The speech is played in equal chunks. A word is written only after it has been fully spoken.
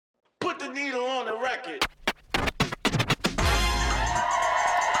the needle on the record.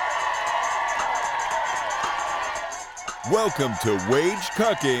 Welcome to Wage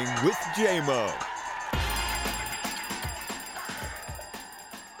Cucking with JMO.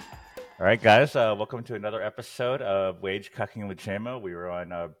 All right, guys, welcome to another episode of Wage Cucking with JMO. We were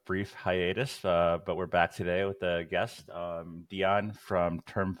on a brief hiatus, but we're back today with a guest, Dion from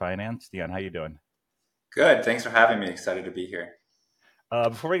Term Finance. Dion, how you doing? Good. Thanks for having me. Excited to be here.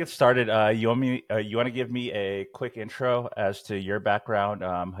 Before we get started, you want to give me a quick intro as to your background,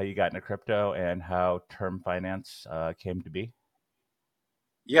 how you got into crypto, and how Term Finance came to be?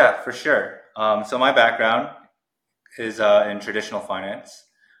 Yeah, for sure. So my background is in traditional finance.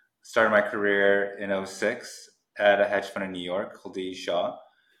 Started my career in '06 at a hedge fund in New York called D. Shaw.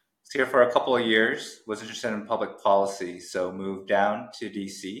 Was here for a couple of years. Was interested in public policy, so moved down to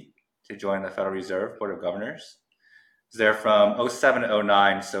DC to join the Federal Reserve Board of Governors. Was there from '07 to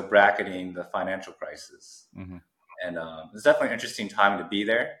 '09, so bracketing the financial crisis. Mm-hmm. And it was definitely an interesting time to be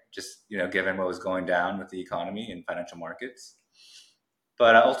there, just given what was going down with the economy and financial markets.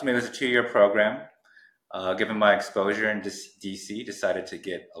 But ultimately, it was a 2-year program. Given my exposure in DC, decided to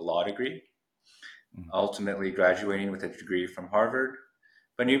get a law degree. Mm-hmm. Ultimately, graduating with a degree from Harvard,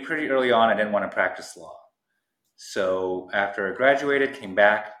 but knew pretty early on I didn't want to practice law. So after I graduated, came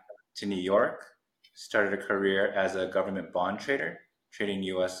back to New York, started a career as a government bond trader, trading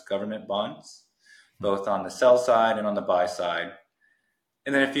U.S. government bonds, both on the sell side and on the buy side.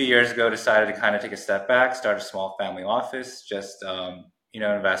 And then a few years ago, decided to kind of take a step back, start a small family office, just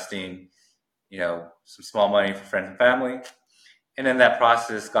investing, some small money for friends and family. And then that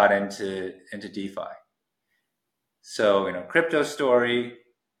process got into DeFi. So, crypto story,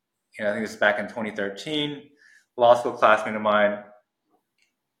 I think it was back in 2013, law school classmate of mine,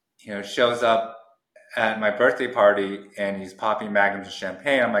 shows up at my birthday party and he's popping magnums of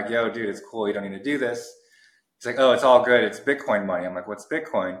champagne. I'm like, yo, dude, it's cool. You don't need to do this. He's like, oh, it's all good. It's Bitcoin money. I'm like, what's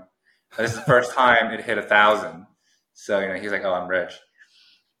Bitcoin? This is the first time it hit 1,000. So, he's like, oh, I'm rich.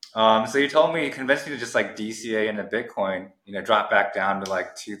 So he convinced me to just like DCA into Bitcoin, drop back down to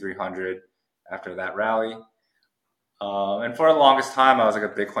like 200-300 after that rally. And for the longest time, I was like a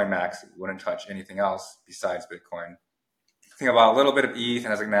Bitcoin maxi, wouldn't touch anything else besides Bitcoin. Think about a little bit of ETH, and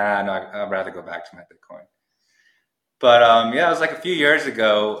I was like, no, I'd rather go back to my Bitcoin. But it was like a few years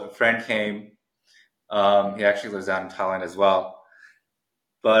ago, a friend came. He actually lives out in Thailand as well.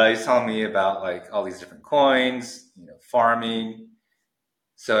 But he's telling me about like all these different coins, farming.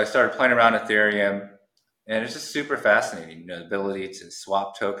 So I started playing around Ethereum, and it's just super fascinating. The ability to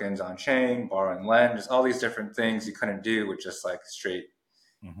swap tokens on chain, borrow and lend, just all these different things you couldn't do with just like straight,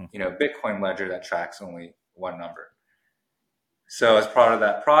 Bitcoin ledger that tracks only one number. So as part of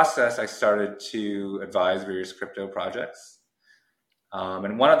that process, I started to advise various crypto projects.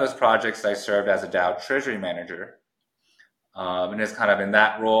 And one of those projects, I served as a DAO treasury manager. And it's kind of in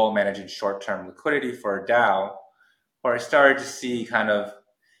that role, managing short-term liquidity for a DAO, where I started to see kind of,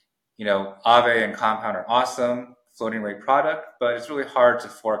 Aave and Compound are awesome, floating rate product, but it's really hard to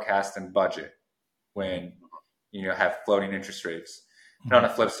forecast and budget when, have floating interest rates. And on the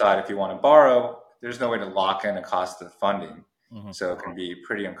flip side, if you want to borrow, there's no way to lock in a cost of funding. So it can be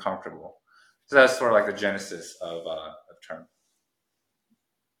pretty uncomfortable. So that's sort of like the genesis of Term.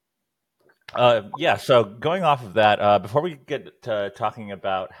 So going off of that, before we get to talking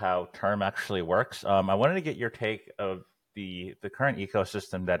about how Term actually works, I wanted to get your take of the current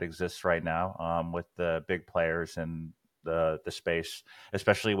ecosystem that exists right now with the big players in the space,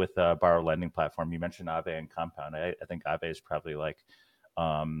 especially with the borrow lending platform. You mentioned Aave and Compound. I think Aave is probably like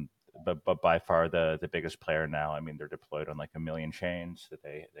but by far the biggest player now. I mean, they're deployed on like 1 million chains. That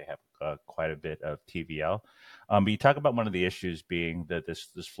they have quite a bit of TVL. But you talk about one of the issues being that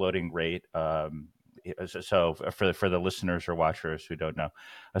this floating rate. So for the listeners or watchers who don't know,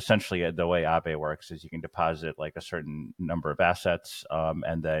 essentially the way Aave works is you can deposit like a certain number of assets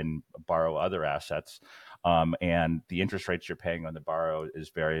and then borrow other assets. And the interest rates you're paying on the borrow is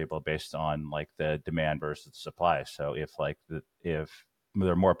variable based on like the demand versus the supply. So if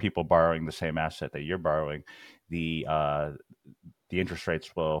there are more people borrowing the same asset that you're borrowing, the interest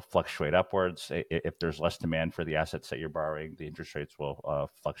rates will fluctuate upwards. If there's less demand for the assets that you're borrowing, the interest rates will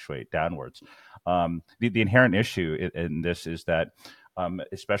fluctuate downwards. The inherent issue in this is that,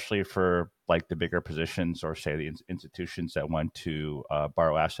 especially for like the bigger positions or say the institutions that want to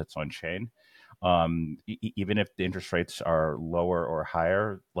borrow assets on chain, even if the interest rates are lower or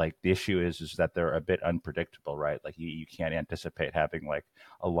higher, like the issue is that they're a bit unpredictable, right? Like you can't anticipate having like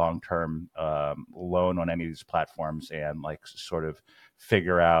a long-term loan on any of these platforms and like sort of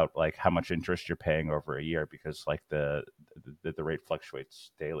figure out like how much interest you're paying over a year because like the rate fluctuates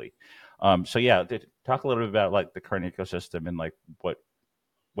daily. So yeah, talk a little bit about like the current ecosystem and like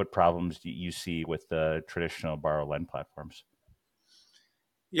what problems do you see with the traditional borrow lend platforms?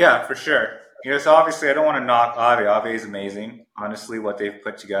 Yeah, for sure. So obviously I don't want to knock Aave. Aave is amazing. Honestly, what they've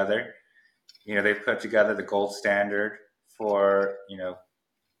put together, they've put together the gold standard for,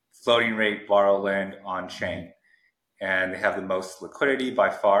 floating rate borrow lend on Mm-hmm. chain. And they have the most liquidity by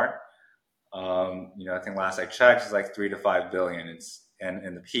far. I think last I checked, it's like 3 to 5 billion. And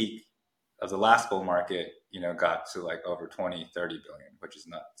in the peak of the last bull market, got to like over 20, 30 billion, which is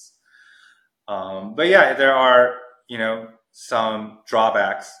nuts. But yeah, there are, some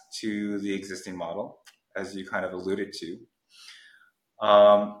drawbacks to the existing model, as you kind of alluded to.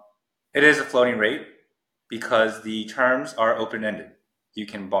 Um, it is a floating rate because the terms are open-ended. You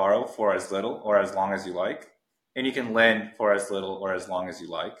can borrow for as little or as long as you like, and you can lend for as little or as long as you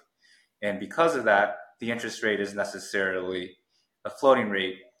like. And because of that, the interest rate is necessarily a floating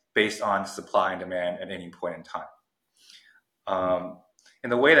rate based on supply and demand at any point in time. And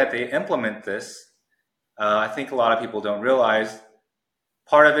the way that they implement this, I think a lot of people don't realize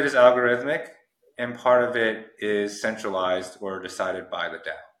part of it is algorithmic and part of it is centralized or decided by the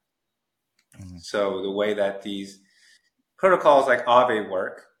DAO. Mm-hmm. So the way that these protocols like Aave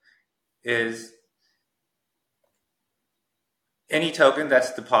work is any token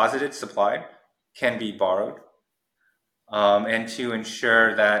that's deposited, supplied, can be borrowed. And to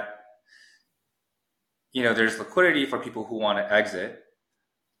ensure that there's liquidity for people who want to exit,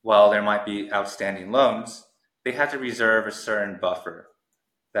 while there might be outstanding loans, they have to reserve a certain buffer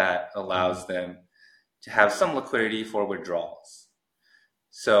that allows them to have some liquidity for withdrawals.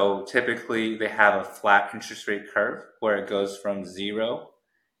 So typically they have a flat interest rate curve where it goes from 0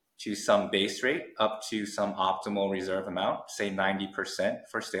 to some base rate up to some optimal reserve amount, say 90%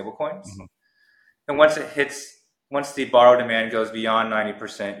 for stablecoins. Mm-hmm. And once the borrow demand goes beyond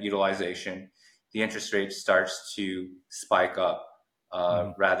 90% utilization, the interest rate starts to spike up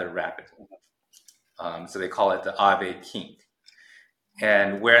rather rapidly. So they call it the Aave kink.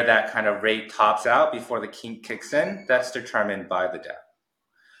 And where that kind of rate tops out before the kink kicks in, that's determined by the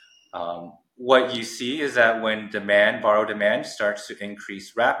DAO. What you see is that when borrow demand starts to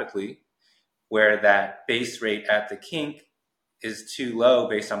increase rapidly, where that base rate at the kink is too low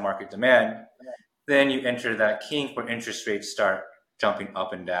based on market demand, then you enter that kink where interest rates start jumping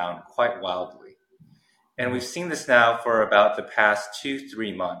up and down quite wildly. And we've seen this now for about the past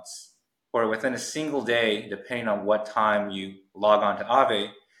 2-3 months, where within a single day, depending on what time you log on to Aave,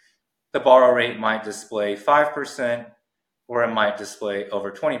 the borrow rate might display 5% or it might display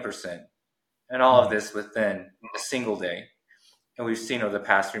over 20%. And all of this within a single day. And we've seen over the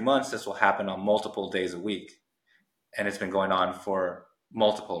past 3 months, this will happen on multiple days a week. And it's been going on for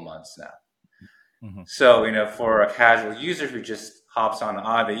multiple months now. Mm-hmm. So, for a casual user who just hops on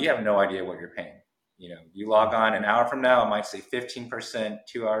Aave, you have no idea what you're paying. You log on an hour from now, it might say 15%,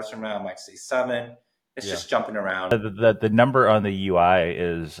 2 hours from now, it might say 7. It's Yeah. just jumping around. The number on the UI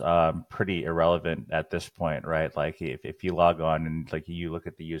is pretty irrelevant at this point, right? Like if you log on and like you look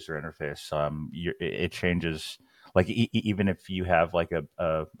at the user interface, it changes. Like even if you have like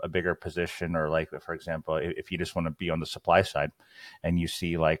a bigger position, or like for example, if you just want to be on the supply side, and you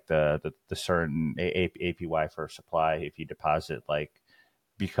see like the certain APY for supply, if you deposit like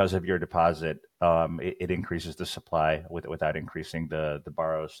because of your deposit, it increases the supply without increasing the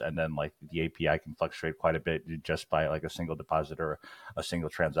borrows, and then like the API can fluctuate quite a bit just by like a single deposit or a single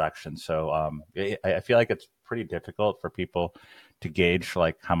transaction. So I feel like it's pretty difficult for people to gauge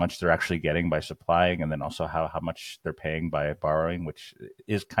like how much they're actually getting by supplying, and then also how much they're paying by borrowing, which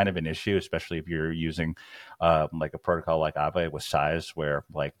is kind of an issue, especially if you're using like a protocol like Aave with size, where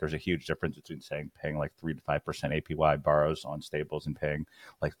like there's a huge difference between saying paying like 3 to 5% APY borrows on stables and paying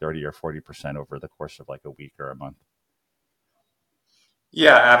like 30 or 40% over the course of like a week or a month.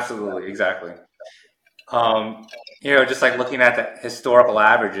 Yeah, absolutely. Exactly. Just like looking at the historical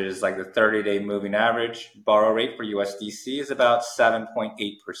averages, like the 30-day moving average borrow rate for USDC is about 7.8%.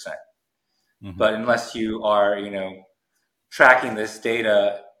 Mm-hmm. But unless you are, tracking this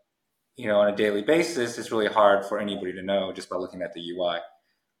data, on a daily basis, it's really hard for anybody to know just by looking at the UI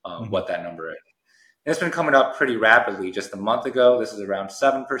what that number is. And it's been coming up pretty rapidly. Just a month ago, this is around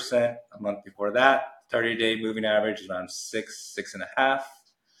 7%. A month before that, 30-day moving average is around 6.5.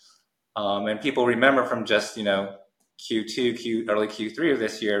 And people remember from just, early Q3 of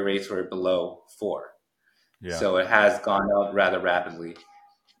this year, rates were below 4. Yeah. So it has gone up rather rapidly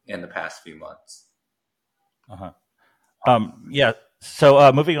in the past few months. Uh-huh. Yeah.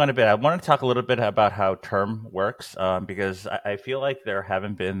 So moving on a bit, I want to talk a little bit about how term works because I feel like there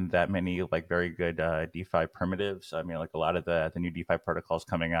haven't been that many like very good DeFi primitives. I mean, like a lot of the new DeFi protocols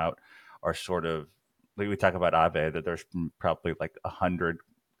coming out are sort of like we talk about Aave, that there's probably like 100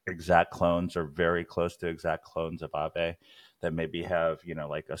 exact clones or very close to exact clones of Aave that maybe have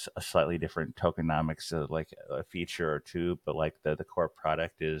like a slightly different tokenomics, like a feature or two, but like the core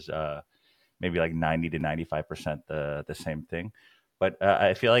product is. Maybe like 90 to 95% the same thing. But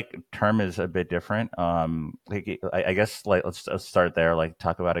I feel like term is a bit different. Like, I guess like let's start there. Like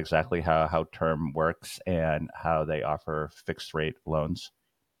talk about exactly how term works and how they offer fixed rate loans.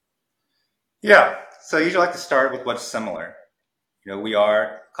 Yeah. So I usually like to start with what's similar.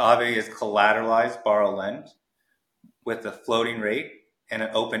 Aave is collateralized borrow lend with a floating rate and an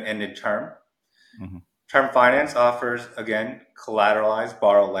open-ended term. Mm-hmm. Term finance offers, again, collateralized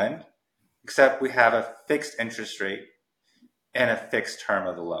borrow lend, except we have a fixed interest rate and a fixed term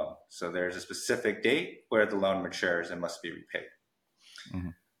of the loan. So there's a specific date where the loan matures and must be repaid.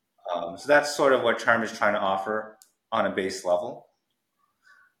 Mm-hmm. So that's sort of what term is trying to offer on a base level.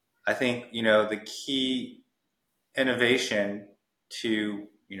 I think, the key innovation to,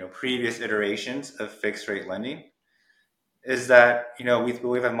 previous iterations of fixed rate lending is that, we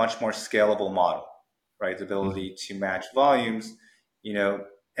have a much more scalable model, right? The Mm-hmm. ability to match volumes,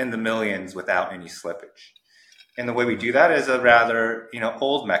 in the millions without any slippage. And the way we Mm-hmm. do that is a rather,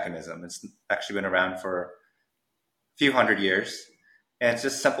 old mechanism. It's actually been around for a few hundred years, and it's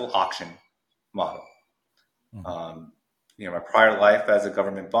just simple auction model. Mm-hmm. My prior life as a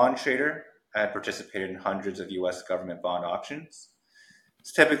government bond trader, I had participated in hundreds of U.S. government bond auctions.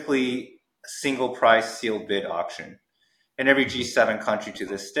 It's typically a single price sealed bid auction. And every Mm-hmm. G7 country to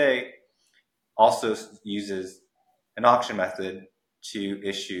this day also uses an auction method to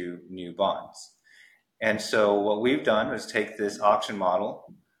issue new bonds. And so what we've done is take this auction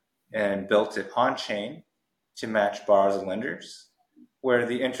model and built it on chain to match borrowers and lenders, where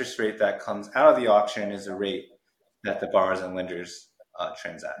the interest rate that comes out of the auction is the rate that the borrowers and lenders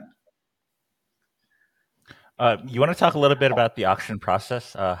transact. You want to talk a little bit about the auction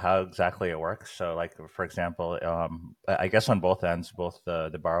process, how exactly it works? So, like for example, I guess on both ends, both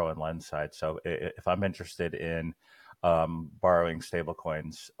the borrow and lend side. So, if I'm interested in borrowing stable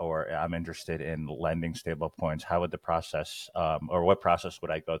coins or I'm interested in lending stable coins, how would the process or what process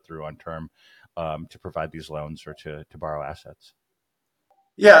would I go through on term to provide these loans or to borrow assets?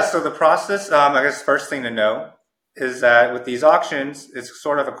 Yeah, so the process, I guess, first thing to know is that with these auctions, it's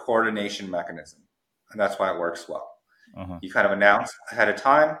sort of a coordination mechanism, and that's why it works well. Uh-huh. You kind of announce ahead of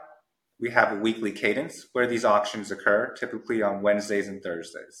time. We have a weekly cadence where these auctions occur, typically on Wednesdays and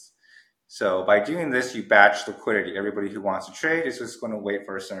Thursdays. So by doing this, you batch liquidity. Everybody who wants to trade is just going to wait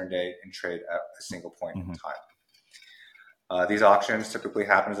for a certain day and trade at a single point in Mm-hmm. time. These auctions typically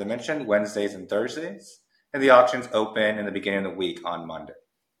happen, as I mentioned, Wednesdays and Thursdays, and the auctions open in the beginning of the week on Monday.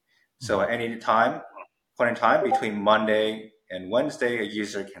 So Mm-hmm. at any point in time between Monday and Wednesday, a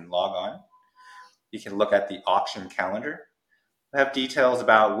user can log on. You can look at the auction calendar. I have details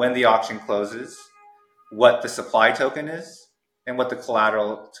about when the auction closes, what the supply token is, and what the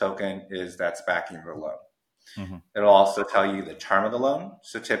collateral token is that's backing the loan. Mm-hmm. It'll also tell you the term of the loan.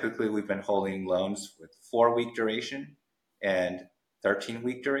 So typically we've been holding loans with 4-week duration and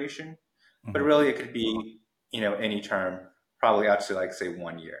 13-week duration, but Mm-hmm. really it could be, any term, probably up to like say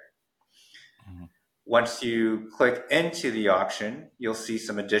 1 year. Mm-hmm. Once you click into the auction, you'll see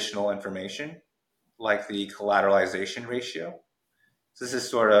some additional information like the collateralization ratio. So this is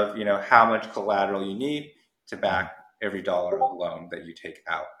sort of, how much collateral you need to Mm-hmm. back every dollar of loan that you take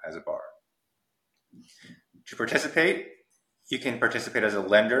out as a borrower. To participate, you can participate as a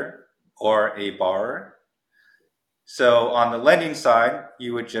lender or a borrower. So on the lending side,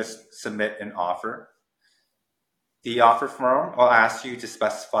 you would just submit an offer. The offer form will ask you to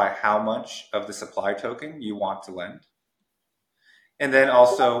specify how much of the supply token you want to lend, and then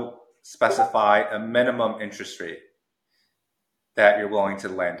also specify a minimum interest rate that you're willing to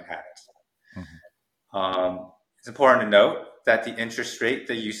lend at. It's important to note that the interest rate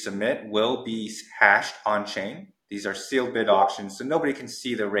that you submit will be hashed on chain. These are sealed bid auctions, so nobody can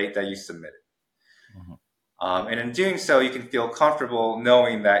see the rate that you submitted. Mm-hmm. And in doing so, you can feel comfortable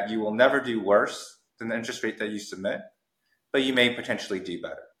knowing that you will never do worse than the interest rate that you submit, but you may potentially do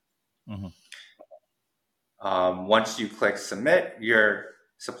better. Mm-hmm. Once you click submit, your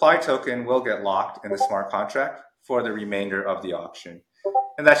supply token will get locked in the smart contract for the remainder of the auction.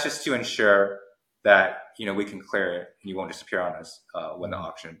 And that's just to ensure that we can clear it and you won't disappear on us when the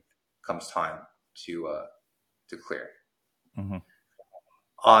auction comes time to clear. Mm-hmm.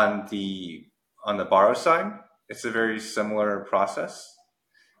 On the borrow side, it's a very similar process.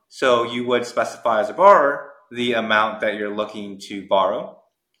 So you would specify as a borrower the amount that you're looking to borrow.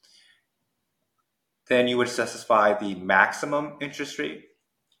 Then you would specify the maximum interest rate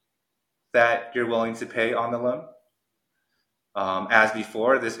that you're willing to pay on the loan. As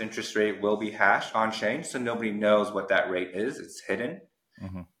before, this interest rate will be hashed on chain, so nobody knows what that rate is. It's hidden.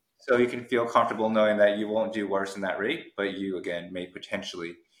 Mm-hmm. So you can feel comfortable knowing that you won't do worse than that rate, but you, again, may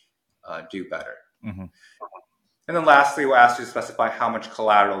potentially do better. Mm-hmm. And then lastly, we'll ask you to specify how much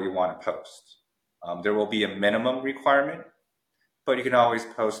collateral you want to post. There will be a minimum requirement, but you can always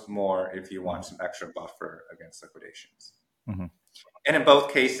post more if you want some extra buffer against liquidations. Mm-hmm. And in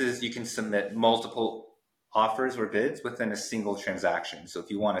both cases, you can submit multiple offers or bids within a single transaction. So if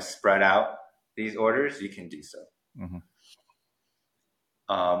you want to spread out these orders, you can do so. Mm-hmm.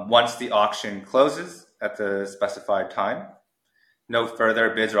 Once the auction closes at the specified time, no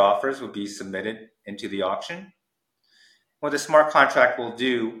further bids or offers will be submitted into the auction. What the smart contract will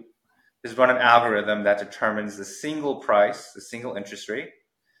do is run an algorithm that determines the single price, the single interest rate,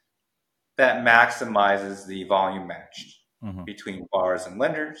 that maximizes the volume matched between borrowers and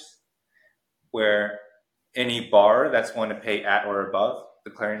lenders, where any borrower that's willing to pay at or above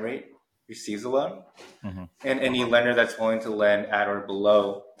the clearing rate receives a loan, and any lender that's willing to lend at or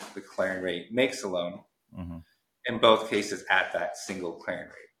below the clearing rate makes a loan, in both cases at that single clearing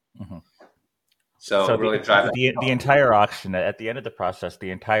rate. So really drive the entire auction, at the end of the process, the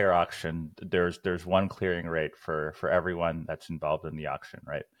entire auction, there's one clearing rate for everyone that's involved in the auction,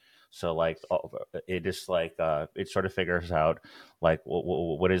 right? So like it is like it sort of figures out like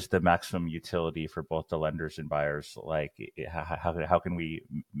what is the maximum utility for both the lenders and buyers, like how can we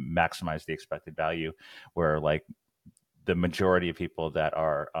maximize the expected value, where like the majority of people that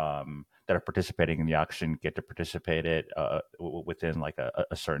are participating in the auction get to participate it within like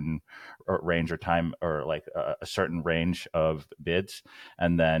a certain range or time, or like a certain range of bids,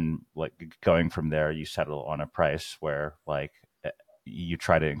 and then like going from there, you settle on a price where like you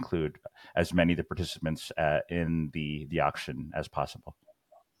try to include as many of the participants in the auction as possible.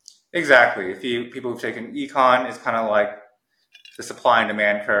 Exactly. People who've taken econ, it's kind of like the supply and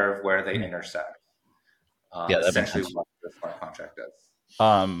demand curve where they intersect. Yeah, that makes essentially sense. what the smart contract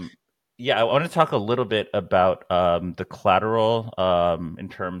does. Yeah, I want to talk a little bit about the collateral in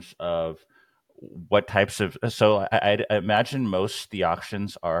terms of what types of. So I imagine most the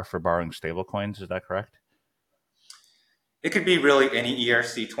auctions are for borrowing stablecoins. Is that correct? It could be really any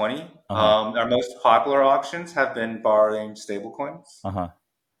ERC20. Our most popular auctions have been borrowing stablecoins,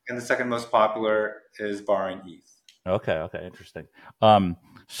 and the second most popular is borrowing ETH. Okay, interesting.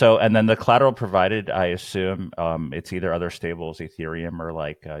 So, and then the collateral provided, I assume, it's either other stables, Ethereum, or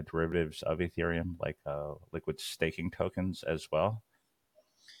like derivatives of Ethereum, like liquid staking tokens as well.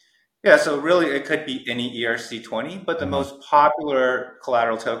 Yeah, so really it could be any ERC20, but the most popular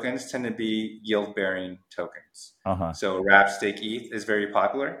collateral tokens tend to be yield-bearing tokens. So wrap stake ETH is very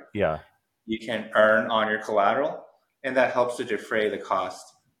popular. Yeah. You can earn on your collateral, and that helps to defray the cost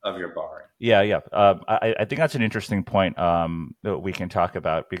of your borrowing. Yeah. I think that's an interesting point that we can talk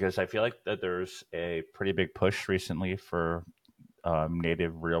about, because I feel like that there's a pretty big push recently for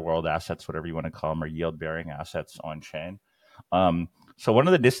native real-world assets, whatever you want to call them, or yield-bearing assets on chain. So one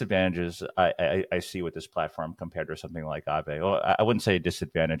of the disadvantages I see with this platform compared to something like Aave, well, I wouldn't say a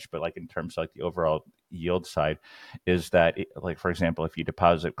disadvantage, but like in terms of like the overall yield side, is that like, for example, if you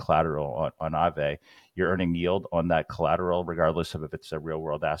deposit collateral on Aave, you're earning yield on that collateral regardless of if it's a real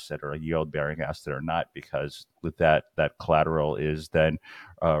world asset or a yield bearing asset or not, because with that collateral is then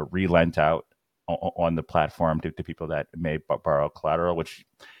relent out on the platform to people that may borrow collateral, which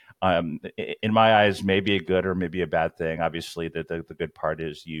in my eyes, may be a good or maybe a bad thing. Obviously, the good part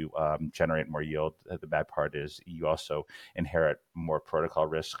is you generate more yield. The bad part is you also inherit more protocol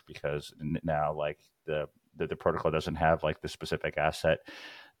risk, because now like the protocol doesn't have like the specific asset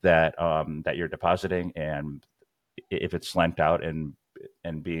that that you're depositing, and if it's lent out and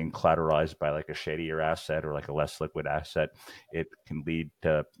being collateralized by like a shadier asset or like a less liquid asset, it can lead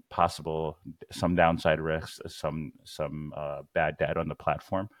to possible some downside risks, some bad debt on the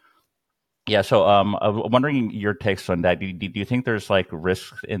platform. Yeah, so I'm wondering your takes on that. Do you think there's like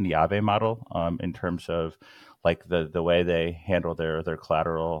risks in the Aave model in terms of like the way they handle their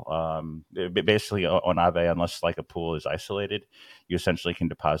collateral? Basically on Aave, unless like a pool is isolated, you essentially can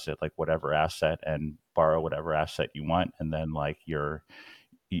deposit like whatever asset and borrow whatever asset you want, and then like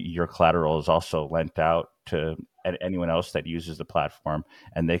your collateral is also lent out to anyone else that uses the platform,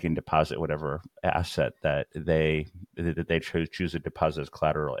 and they can deposit whatever asset that they choose to deposit as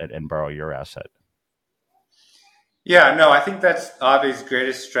collateral and borrow your asset. Yeah, no, I think that's Aave's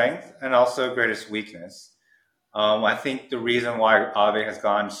greatest strength and also greatest weakness. I think the reason why Aave has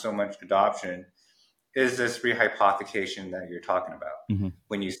gotten so much adoption is this rehypothecation that you're talking about. Mm-hmm.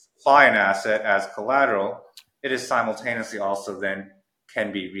 When you supply an asset as collateral, it is simultaneously also then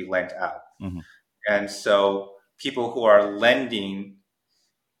can be relent out. Mm-hmm. And so people who are lending,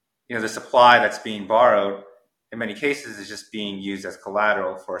 the supply that's being borrowed, in many cases, is just being used as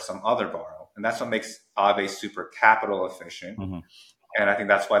collateral for some other borrow. And that's what makes Aave super capital efficient. Mm-hmm. And I think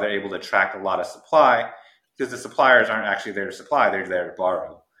that's why they're able to attract a lot of supply, because the suppliers aren't actually there to supply, they're there to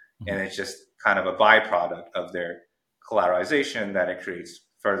borrow. Mm-hmm. And it's just kind of a byproduct of their collateralization that it creates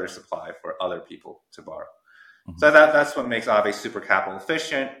further supply for other people to borrow. Mm-hmm. So that's what makes Aave super capital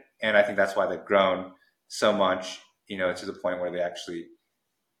efficient. And I think that's why they've grown so much, to the point where they actually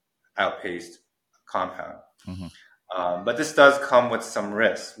outpaced Compound. Mm-hmm. But this does come with some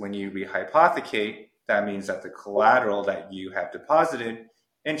risks. When you rehypothecate, that means that the collateral that you have deposited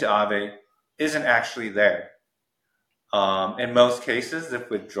into Aave isn't actually there. In most cases, if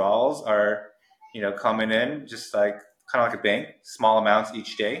withdrawals are, coming in just like kind of like a bank, small amounts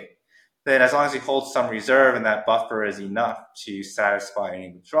each day, then as long as you hold some reserve and that buffer is enough to satisfy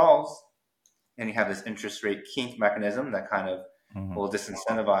any withdrawals, and you have this interest rate kink mechanism that kind of mm-hmm. will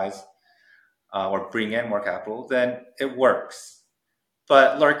disincentivize or bring in more capital, then it works.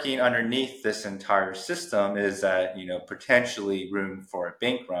 But lurking underneath this entire system is that, potentially room for a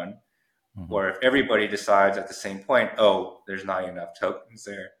bank run, mm-hmm. where if everybody decides at the same point, oh, there's not enough tokens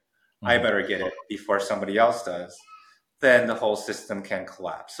there, mm-hmm. I better get it before somebody else does, then the whole system can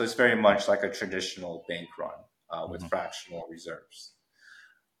collapse. So it's very much like a traditional bank run with mm-hmm. fractional reserves.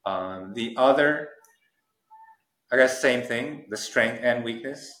 The other, I guess, same thing, the strength and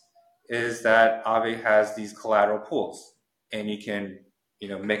weakness is that Aave has these collateral pools, and you can,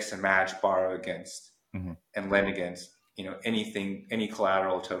 mix and match, borrow against, mm-hmm. and lend against, anything, any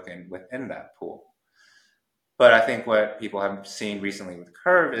collateral token within that pool. But I think what people have seen recently with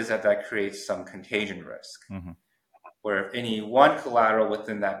Curve is that creates some contagion risk, mm-hmm. where if any one collateral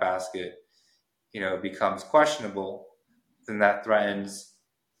within that basket, becomes questionable, then that threatens,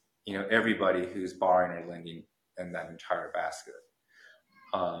 everybody who's borrowing or lending in that entire basket.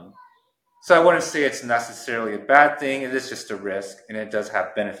 So I wouldn't say it's necessarily a bad thing. It is just a risk, and it does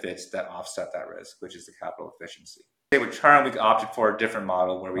have benefits that offset that risk, which is the capital efficiency. With Term, we opted for a different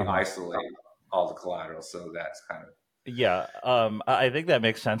model where we isolate all the collateral. So that's kind of... Yeah, I think that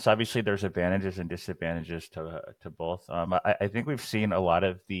makes sense. Obviously, there's advantages and disadvantages to both. I think we've seen a lot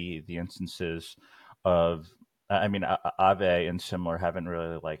of the instances of... I mean, Aave and similar haven't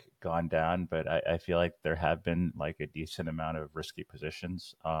really like gone down, but I feel like there have been like a decent amount of risky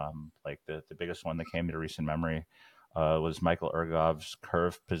positions. Like the biggest one that came to recent memory was Michael Ergov's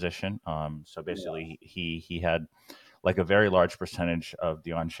Curve position. So basically, he had like a very large percentage of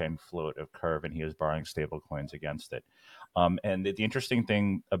the on-chain float of Curve, and he was borrowing stable coins against it. And the interesting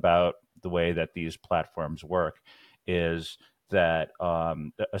thing about the way that these platforms work is that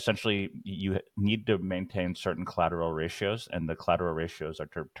essentially you need to maintain certain collateral ratios, and the collateral ratios are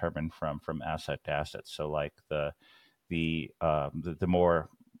determined from asset to asset. So like the more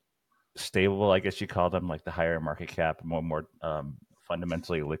stable, I guess you call them, like the higher market cap, more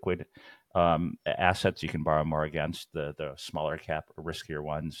fundamentally liquid assets you can borrow more against. The smaller cap, riskier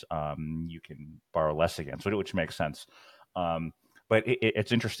ones, you can borrow less against, which makes sense. But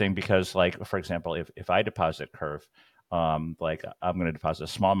it's interesting because, like, for example, if I deposit Curve, like I'm going to deposit a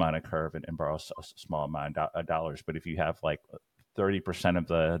small amount of Curve and borrow a small amount of dollars. But if you have like 30%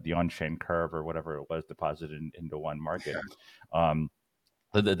 of the on-chain Curve or whatever it was deposited into one market,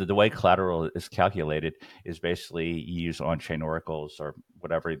 the way collateral is calculated is basically you use on-chain oracles or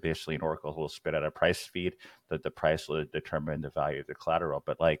whatever. Basically, an oracle will spit out a price feed that the price will determine the value of the collateral.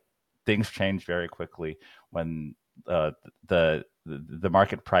 But like things change very quickly when the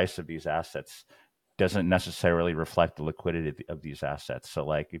market price of these assets doesn't necessarily reflect the liquidity of these assets. So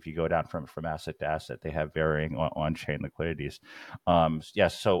like if you go down from asset to asset, they have varying on-chain liquidities.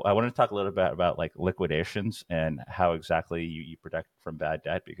 Yes. So I want to talk a little bit about like liquidations and how exactly you protect from bad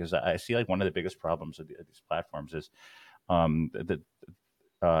debt, because I see like one of the biggest problems of these platforms is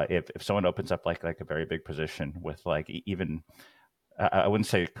if someone opens up like a very big position with like even, I wouldn't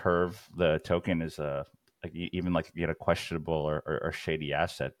say Curve, the token is a, like even like questionable or shady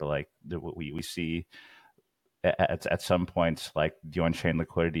asset, but like we see at some points, like the on-chain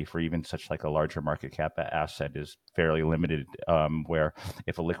liquidity for even such like a larger market cap asset is fairly limited. Where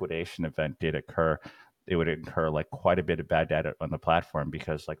if a liquidation event did occur, it would incur like quite a bit of bad debt on the platform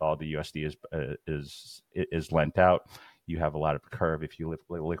because like all the USD is lent out. You have a lot of curve. If you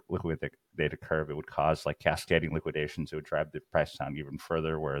liquidate a curve, it would cause like cascading liquidations. It would drive the price down even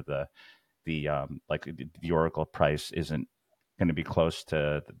further. Where the Oracle price isn't going to be close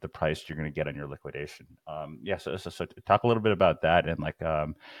to the price you're going to get on your liquidation. So talk a little bit about that and like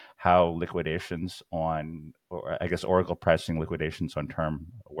how liquidations on, or I guess Oracle pricing liquidations on term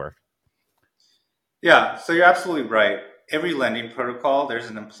work. Yeah, so you're absolutely right. Every lending protocol, there's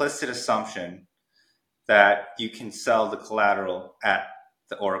an implicit assumption that you can sell the collateral at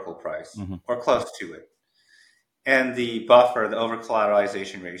the Oracle price or close to it. And the buffer, the over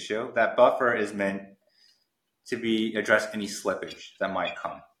collateralization ratio, that buffer is meant to be address any slippage that might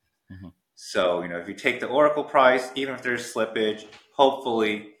come. So, if you take the Oracle price, even if there's slippage,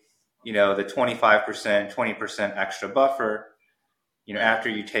 hopefully, the 25%, 20% extra buffer, after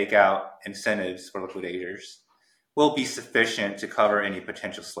you take out incentives for liquidators, will be sufficient to cover any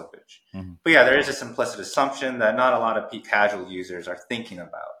potential slippage. But yeah, there is this implicit assumption that not a lot of casual users are thinking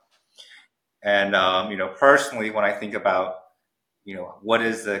about. And, personally, when I think about, what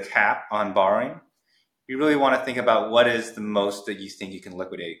is the cap on borrowing, you really want to think about what is the most that you think you can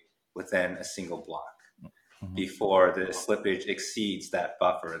liquidate within a single block before the slippage exceeds that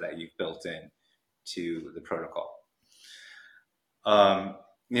buffer that you've built in to the protocol.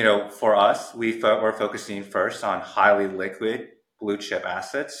 For us, we're focusing first on highly liquid blue chip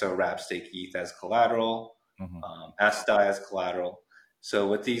assets. So wrap stake ETH as collateral, ASDAI as collateral. So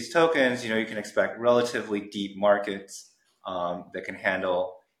with these tokens, you can expect relatively deep markets that can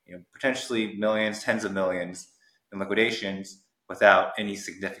handle potentially millions, tens of millions in liquidations without any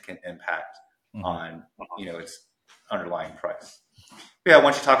significant impact on its underlying price. But yeah,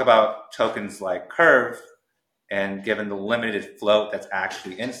 once you talk about tokens like Curve, and given the limited float that's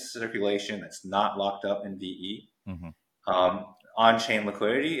actually in circulation, that's not locked up in VE, on-chain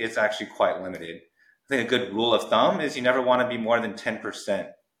liquidity is actually quite limited. I think a good rule of thumb is you never want to be more than 10%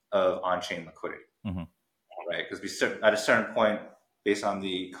 of on-chain liquidity, right? Because at a certain point, based on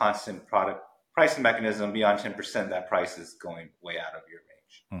the constant product pricing mechanism, beyond 10%, that price is going way out of your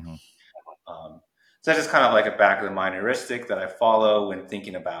range. So that's just kind of like a back of the mind heuristic that I follow when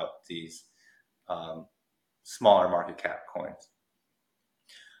thinking about these smaller market cap coins.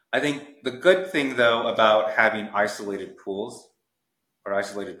 I think the good thing, though, about having isolated pools or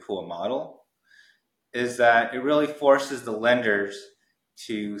isolated pool model is that it really forces the lenders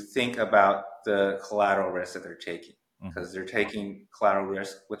to think about the collateral risk that they're taking, because they're taking collateral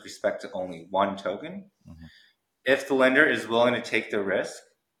risk with respect to only one token. If the lender is willing to take the risk,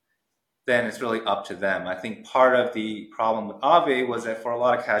 then it's really up to them. I think part of the problem with Aave was that for a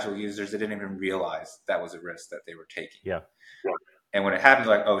lot of casual users, they didn't even realize that was a risk that they were taking. And when it happens,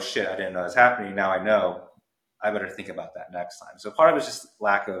 like, oh shit, I didn't know this happening. Now I know. I better think about that next time. So part of it is just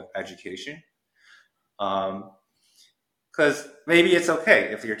lack of education. Because maybe it's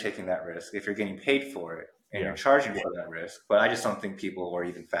okay if you're taking that risk, if you're getting paid for it and you're charging for that risk. But I just don't think people were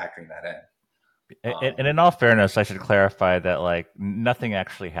even factoring that in. And in all fairness, I should clarify that like nothing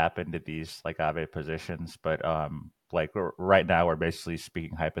actually happened to these like Aave positions, but like right now we're basically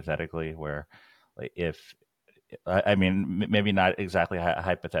speaking hypothetically, where like if I mean maybe not exactly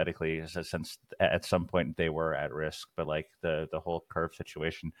hypothetically, since at some point they were at risk, but like the whole curve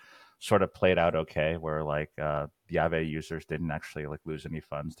situation sort of played out okay, where like the Aave users didn't actually like lose any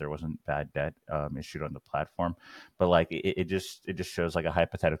funds. There wasn't bad debt issued on the platform, but like it just shows like a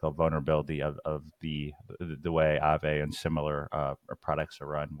hypothetical vulnerability of the way Aave and similar products are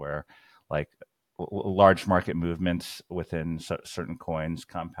run, where like large market movements within certain coins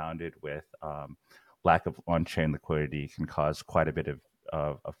compounded with lack of on-chain liquidity can cause quite a bit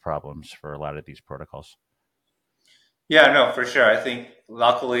of problems for a lot of these protocols. Yeah, no, for sure. I think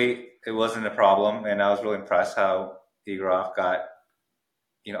luckily it wasn't a problem, and I was really impressed how Igorov got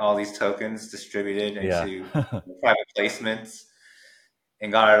all these tokens distributed into private placements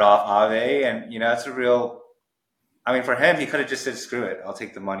and got it off Aave, and that's a real. I mean, for him, he could have just said, "Screw it, I'll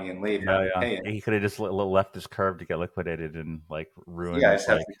take the money and leave." He could have just left his curve to get liquidated and like ruined. Yeah, just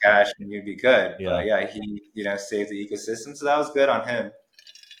have the cash and you'd be good. But yeah, he saved the ecosystem, so that was good on him.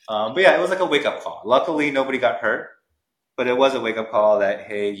 But yeah, it was like a wake up call. Luckily, nobody got hurt. But it was a wake-up call that,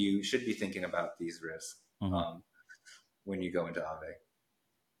 hey, you should be thinking about these risks when you go into Aave.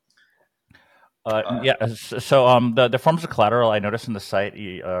 So the forms of collateral I noticed in the site,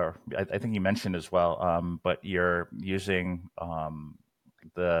 I think you mentioned as well, but you're using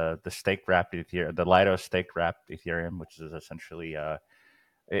the stake wrapped Ethereum, the Lido stake wrapped Ethereum, which is essentially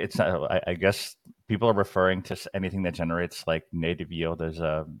it's not, I guess people are referring to anything that generates like native yield as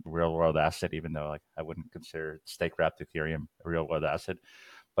a real world asset, even though like I wouldn't consider stake wrapped Ethereum a real world asset.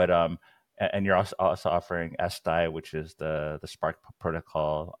 But and you're also offering SDAI, which is the Spark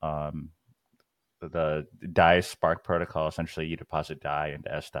protocol. The DAI Spark protocol, essentially you deposit DAI into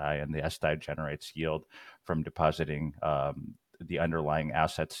SDAI, and the SDAI generates yield from depositing the underlying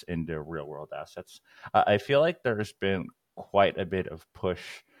assets into real world assets. I feel like there's been quite a bit of push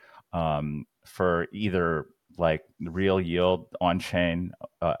for either like real yield on chain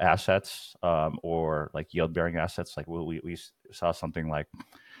assets or like yield bearing assets. Like we saw something like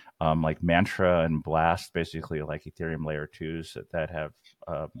Mantra and Blast, basically like Ethereum layer twos that have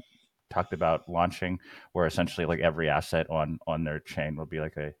talked about launching, where essentially like every asset on their chain will be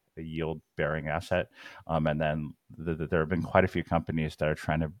like a yield bearing asset, and then there have been quite a few companies that are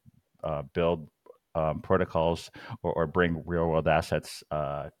trying to build protocols or bring real world assets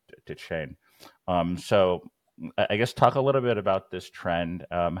to chain. So I guess talk a little bit about this trend,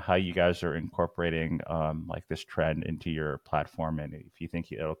 how you guys are incorporating like this trend into your platform, and if you think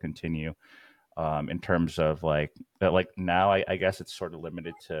it'll continue in terms of like now I guess it's sort of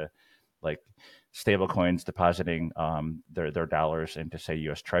limited to like stable coins depositing their dollars into say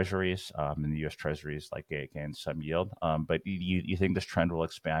U.S. Treasuries, and the U.S. Treasuries like gain some yield. But you think this trend will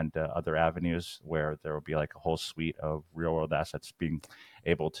expand to other avenues where there will be like a whole suite of real world assets being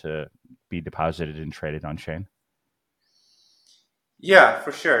able to be deposited and traded on chain? Yeah,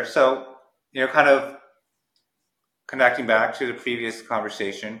 for sure. So, kind of connecting back to the previous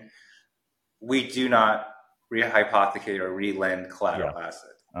conversation, we do not rehypothecate or relend Yeah. collateral assets.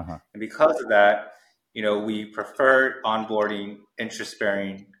 Uh-huh. And because of that, we prefer onboarding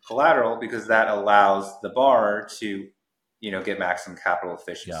interest-bearing collateral because that allows the borrower to, get maximum capital Yeah.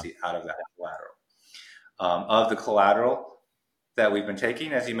 efficiency out of that collateral. Of the collateral that we've been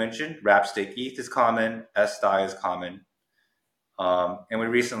taking, as you mentioned, wrap stake ETH is common, SDAI is common. And we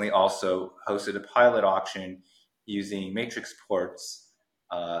recently also hosted a pilot auction using Matrix Port's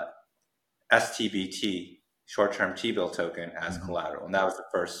STBT, short-term T-bill token, as collateral. And that was the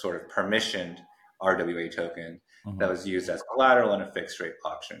first sort of permissioned RWA token that was used as collateral in a fixed rate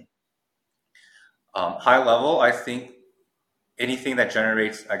auction. High level, I think anything that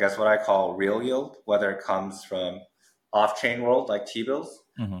generates, I guess, what I call real yield, whether it comes from off-chain world like T-bills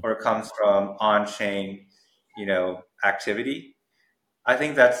or it comes from on-chain, activity, I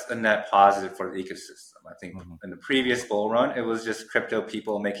think that's a net positive for the ecosystem. I think in the previous bull run, it was just crypto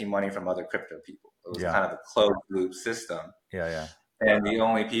people making money from other crypto people. It was kind of a closed loop system. Yeah. And the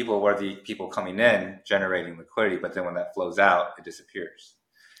only people were the people coming in generating liquidity. But then when that flows out, it disappears.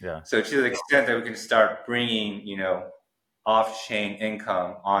 Yeah. So to the extent that we can start bringing, off-chain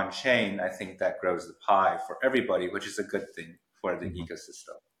income on-chain, I think that grows the pie for everybody, which is a good thing for the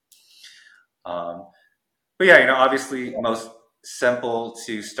ecosystem. But yeah, obviously most simple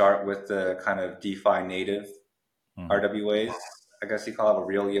to start with the kind of DeFi native RWAs, I guess you call it,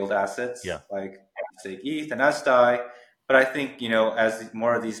 real yield assets like stake ETH and SDAI. But I think, as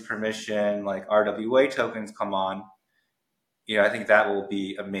more of these permission like RWA tokens come on, I think that will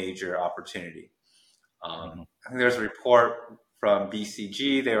be a major opportunity. I think there's a report from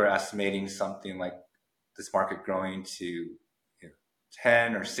BCG. They were estimating something like this market growing to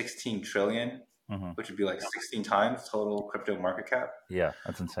 10 or 16 trillion, which would be like 16 times total crypto market cap. Yeah,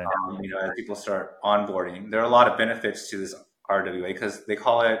 that's insane. As people start onboarding, there are a lot of benefits to this RWA because they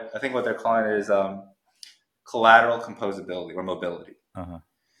call it, I think what they're calling it is collateral composability or mobility.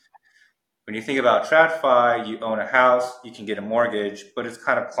 When you think about TradFi, you own a house, you can get a mortgage, but it's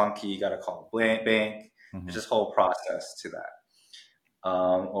kind of clunky. You got to call a bank. There's this whole process to that.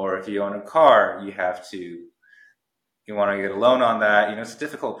 Or if you own a car, you want to get a loan on that. It's a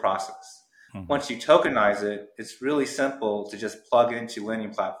difficult process. Once you tokenize it, it's really simple to just plug into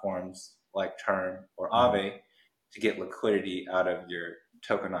lending platforms like Term or Aave to get liquidity out of your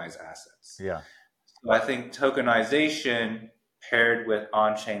tokenized assets. Yeah. So I think tokenization paired with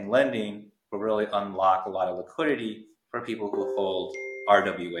on-chain lending will really unlock a lot of liquidity for people who hold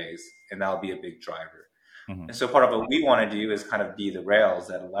RWAs, and that'll be a big driver. And so part of what we want to do is kind of be the rails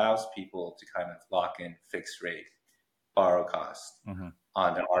that allows people to kind of lock in fixed rate borrow costs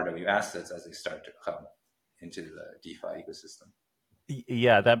on the RW assets as they start to come into the DeFi ecosystem.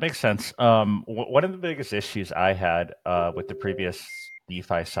 Yeah, that makes sense. One of the biggest issues I had with the previous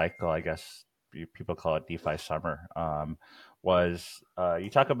DeFi cycle, I guess people call it DeFi summer, was you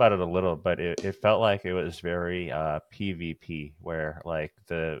talk about it a little, but it felt like it was very PvP, where like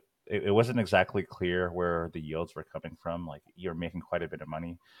it wasn't exactly clear where the yields were coming from. Like you're making quite a bit of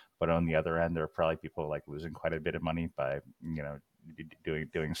money, but on the other end, there are probably people like losing quite a bit of money by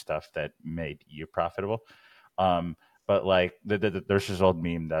doing stuff that made you profitable. Um, but like there's this old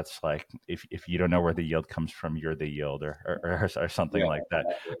meme that's like if you don't know where the yield comes from, you're the yield, or something Yeah, like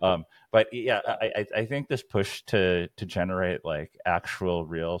that. But yeah, I think this push to generate like actual,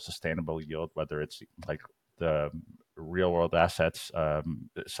 real, sustainable yield, whether it's like the real world assets,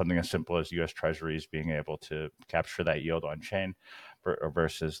 something as simple as U.S. Treasuries being able to capture that yield on chain,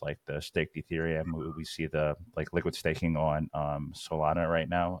 versus like the staked Ethereum. We see the like liquid staking on Solana right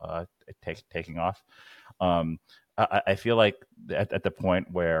now, taking off. Um, I feel like at the point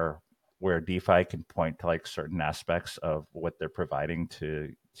where DeFi can point to like certain aspects of what they're providing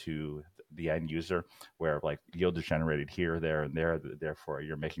to the end user, where like yield is generated here, there, and there. Therefore,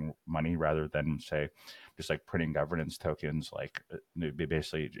 you're making money rather than say just like printing governance tokens, like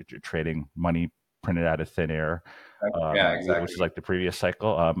basically trading money printed out of thin air, yeah, which is exactly. like the previous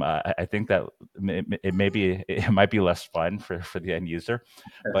cycle. I think that it might be less fun for the end user,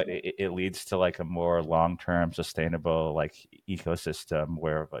 but it leads to like a more long term sustainable like ecosystem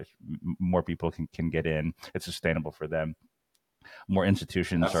where like more people can get in. It's sustainable for them. More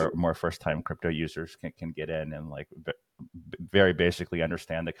institutions or Absolutely. more first time crypto users can get in and like very basically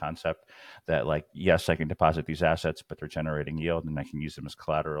understand the concept that like yes, I can deposit these assets but they're generating yield and I can use them as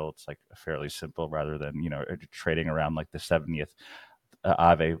collateral. It's like fairly simple rather than trading around like the 70th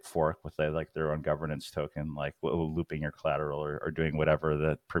Aave fork with like their own governance token, like looping your collateral or doing whatever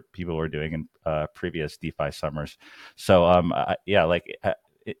that people were doing in previous DeFi summers. So yeah, like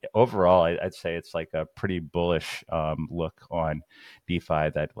overall, I'd say it's like a pretty bullish look on DeFi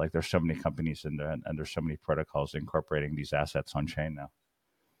that like there's so many companies in there and there's so many protocols incorporating these assets on chain now.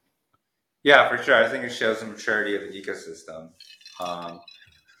 Yeah, for sure. I think it shows the maturity of the ecosystem. Um,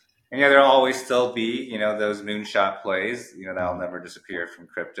 and yeah, there'll always still be, those moonshot plays, that'll Mm-hmm. never disappear from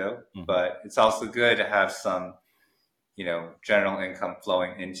crypto. Mm-hmm. But it's also good to have some, general income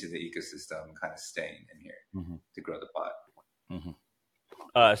flowing into the ecosystem and kind of staying in here Mm-hmm. to grow the pot. Mm-hmm.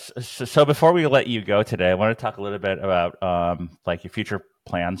 So before we let you go today, I want to talk a little bit about like your future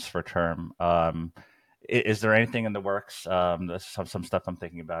plans for term. Is there anything in the works? Some stuff I'm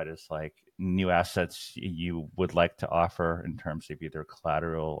thinking about is like new assets you would like to offer in terms of either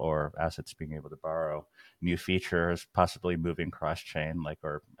collateral or assets being able to borrow, new features, possibly moving cross chain, like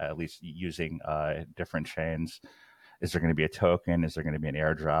or at least using different chains. Is there going to be a token? Is there going to be an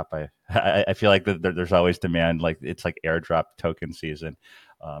airdrop? I feel like there's always demand. Like it's like airdrop token season.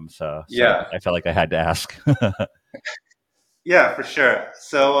 So Yeah, I felt like I had to ask. yeah, for sure.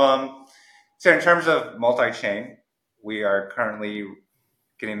 So in terms of multi-chain, we are currently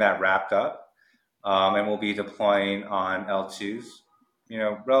getting that wrapped up, and we'll be deploying on L2s,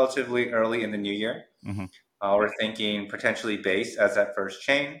 relatively early in the new year. Hmm. We're thinking potentially base as that first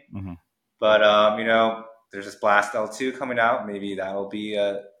chain, Hmm. but there's this Blast L2 coming out. Maybe that'll be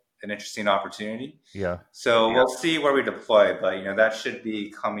an interesting opportunity. Yeah. So we'll see where we deploy, but that should be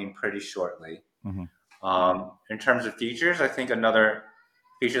coming pretty shortly. Hmm. In terms of features, I think another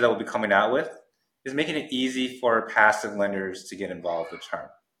feature that we'll be coming out with is making it easy for passive lenders to get involved with term.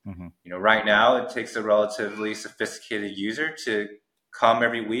 Hmm. Right now it takes a relatively sophisticated user to come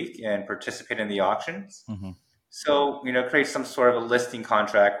every week and participate in the auctions. Hmm. So, create some sort of a listing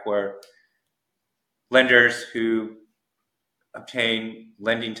contract where lenders who obtain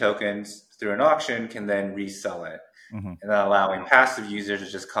lending tokens through an auction can then resell it, Hmm. and then allowing passive users to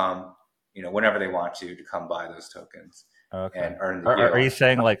just come, whenever they want to come buy those tokens Okay. and earn the Are yield. you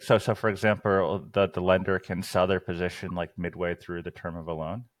saying like so? For example, the lender can sell their position like midway through the term of a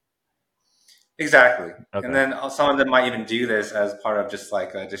loan? Exactly. And Okay. then some of them might even do this as part of just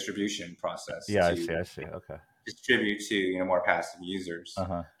like a distribution process Yeah, I to see. I see. Okay. distribute to more passive Uh users.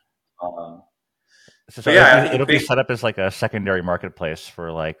 huh. Um, So, but so yeah, I think a it'll be big set up as like a secondary marketplace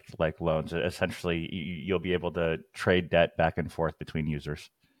for like loans. Essentially, you'll be able to trade debt back and forth between users.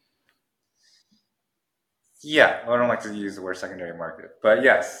 yeah. I don't like to use the word secondary market, but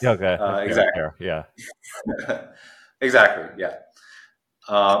yes, Okay, fair, exactly, fair. Yeah. exactly, yeah.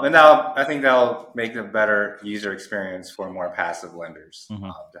 And I think that'll make a better user experience for more passive lenders Hmm.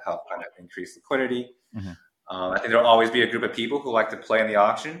 to help kind of increase liquidity. Hmm. I think there'll always be a group of people who like to play in the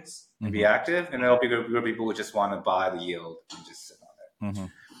auctions and be Hmm. active, and there'll be a group of people who just want to buy the yield and just sit on it. Hmm.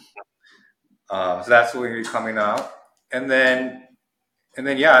 So that's what we're coming out, and then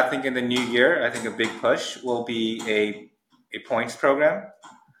yeah, I think in the new year, I think a big push will be a points program.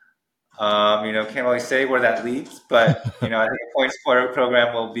 Can't really say where that leads, but I think a points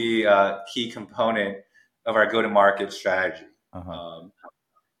program will be a key component of our go-to-market strategy. Uh huh. Um,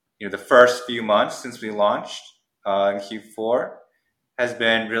 the first few months since we launched in Q4 has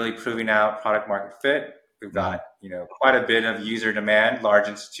been really proving out product market fit. We've got quite a bit of user demand, large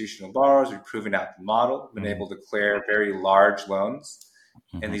institutional borrowers. We've proven out the model, been able to clear very large loans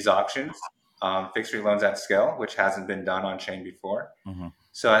in these auctions, fixed rate loans at scale, which hasn't been done on chain before.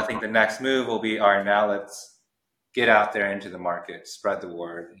 So I think the next move will be, all right, now let's get out there into the market, spread the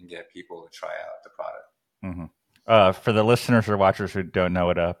word, and get people to try out the product. For the listeners or watchers who don't know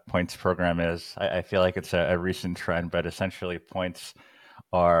what a points program is, I feel like it's a recent trend, but essentially points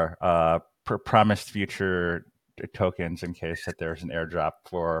are promised future tokens in case that there's an airdrop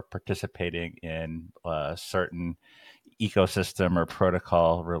for participating in certain ecosystem or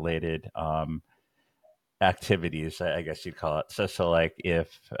protocol related activities, I guess you'd call it. So like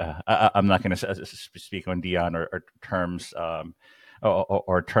if I'm not going to speak on Dion or terms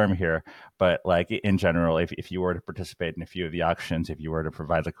or term here, but like in general, if you were to participate in a few of the auctions, if you were to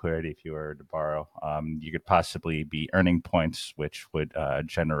provide liquidity, if you were to borrow, you could possibly be earning points, which would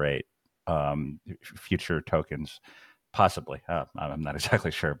generate future tokens. Possibly, I'm not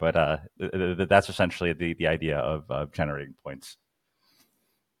exactly sure, but that's essentially the idea of generating points.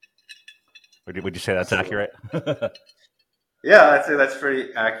 Would you say that's accurate? Yeah, I'd say that's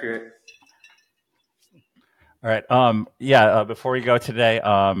pretty accurate. All right. Before we go today,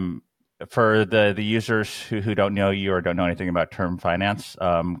 for the users who don't know you or don't know anything about term finance,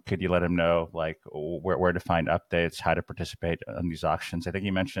 could you let them know like where to find updates, how to participate in these auctions? I think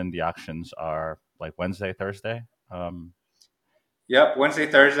you mentioned the auctions are like Wednesday, Thursday. Yep, Wednesday,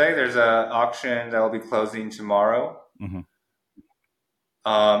 Thursday. There's an auction that will be closing tomorrow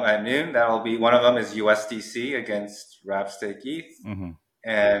at noon. That'll be one of them is USDC against Wrap Stake ETH,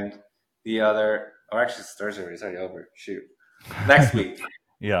 and the other, actually it's Thursday. It's already over. Shoot, next week.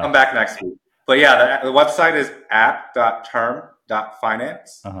 Yeah, come back next week. But yeah, the website is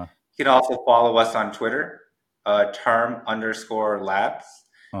app.term.finance. You can also follow us on Twitter, term_labs.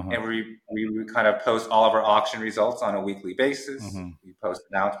 And we kind of post all of our auction results on a weekly basis. We post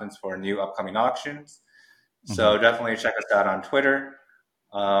announcements for new upcoming auctions. So definitely check us out on Twitter.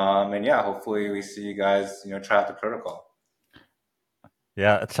 And yeah, hopefully we see you guys, try out the protocol.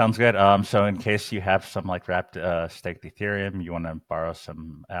 Yeah, it sounds good. So in case you have some like wrapped staked Ethereum, you want to borrow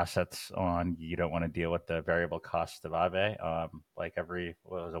some assets on, you don't want to deal with the variable cost of Aave. Like every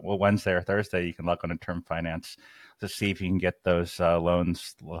Wednesday or Thursday, you can look on a term finance to see if you can get those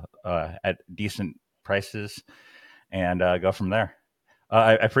loans at decent prices and go from there.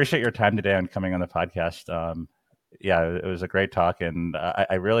 I appreciate your time today on coming on the podcast. Yeah, it was a great talk, and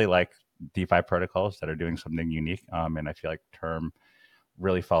I really like DeFi protocols that are doing something unique. And I feel like term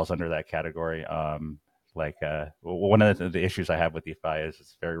really falls under that category. One of the issues I have with DeFi is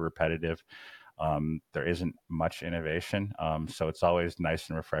it's very repetitive. There isn't much innovation, so it's always nice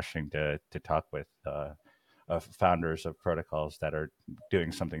and refreshing to talk with founders of protocols that are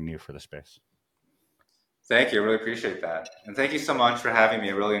doing something new for the space. Thank you. I really appreciate that. And thank you so much for having me.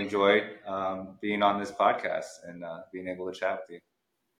 I really enjoyed being on this podcast and being able to chat with you.